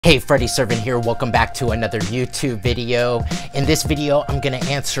Hey, Freddy Servant here. Welcome back to another YouTube video. In this video, I'm going to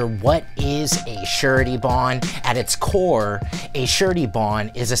answer what is a surety bond. At its core, a surety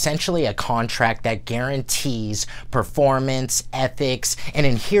bond is essentially a contract that guarantees performance, ethics, and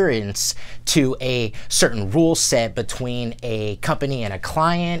adherence to a certain rule set between a company and a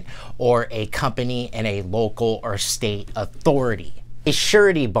client, or a company and a local or state authority. A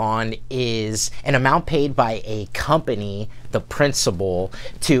surety bond is an amount paid by a company, the principal,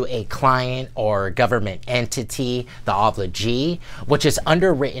 to a client or government entity, the obligee, which is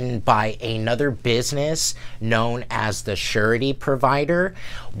underwritten by another business known as the surety provider.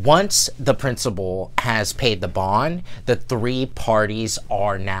 Once the principal has paid the bond, the three parties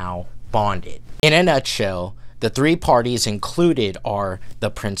are now bonded. In a nutshell, the three parties included are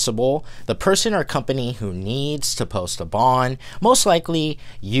the principal, the person or company who needs to post a bond, most likely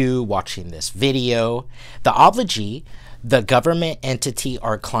you watching this video, the obligee, the government entity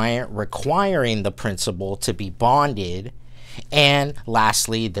or client requiring the principal to be bonded, and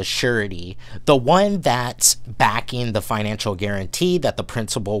lastly, the surety, the one that's backing the financial guarantee that the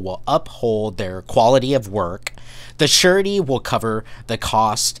principal will uphold their quality of work. The surety will cover the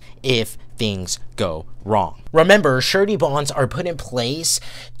cost if things go wrong. Remember, surety bonds are put in place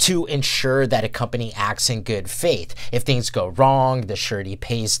to ensure that a company acts in good faith. If things go wrong, the surety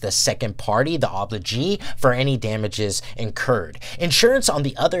pays the second party, the obligee, for any damages incurred. Insurance, on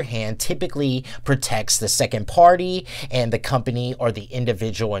the other hand, typically protects the second party and the company or the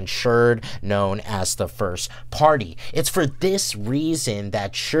individual insured, known as the first party. It's for this reason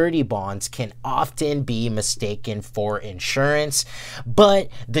that surety bonds can often be mistaken for insurance, but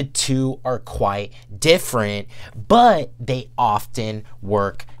the two are quite different, but they often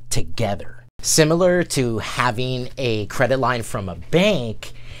work together. Similar to having a credit line from a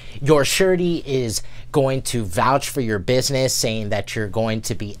bank, your surety is going to vouch for your business, saying that you're going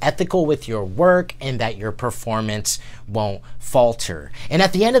to be ethical with your work and that your performance won't falter. And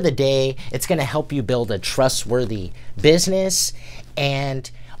at the end of the day, it's going to help you build a trustworthy business and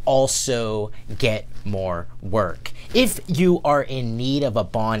also get more work. If you are in need of a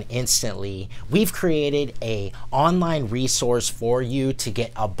bond instantly, we've created an online resource for you to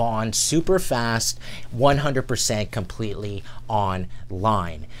get a bond super fast, 100% completely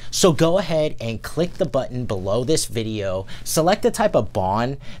online. So go ahead and click the button below this video, select the type of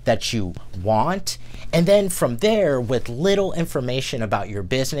bond that you want, and then from there, with little information about your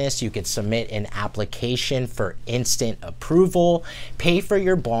business, you can submit an application for instant approval, pay for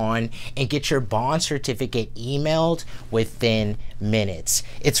your bond, and get your bond certificate emailed within minutes.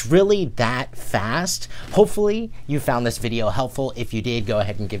 It's really that fast. Hopefully you found this video helpful. If you did, go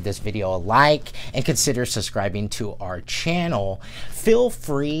ahead and give this video a like and consider subscribing to our channel. Feel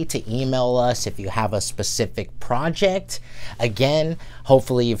free to email us if you have a specific project. Again,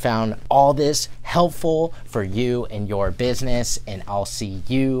 hopefully you found all this helpful for you and your business, and I'll see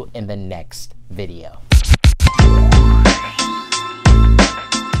you in the next video.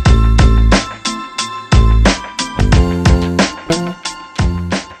 Thank you.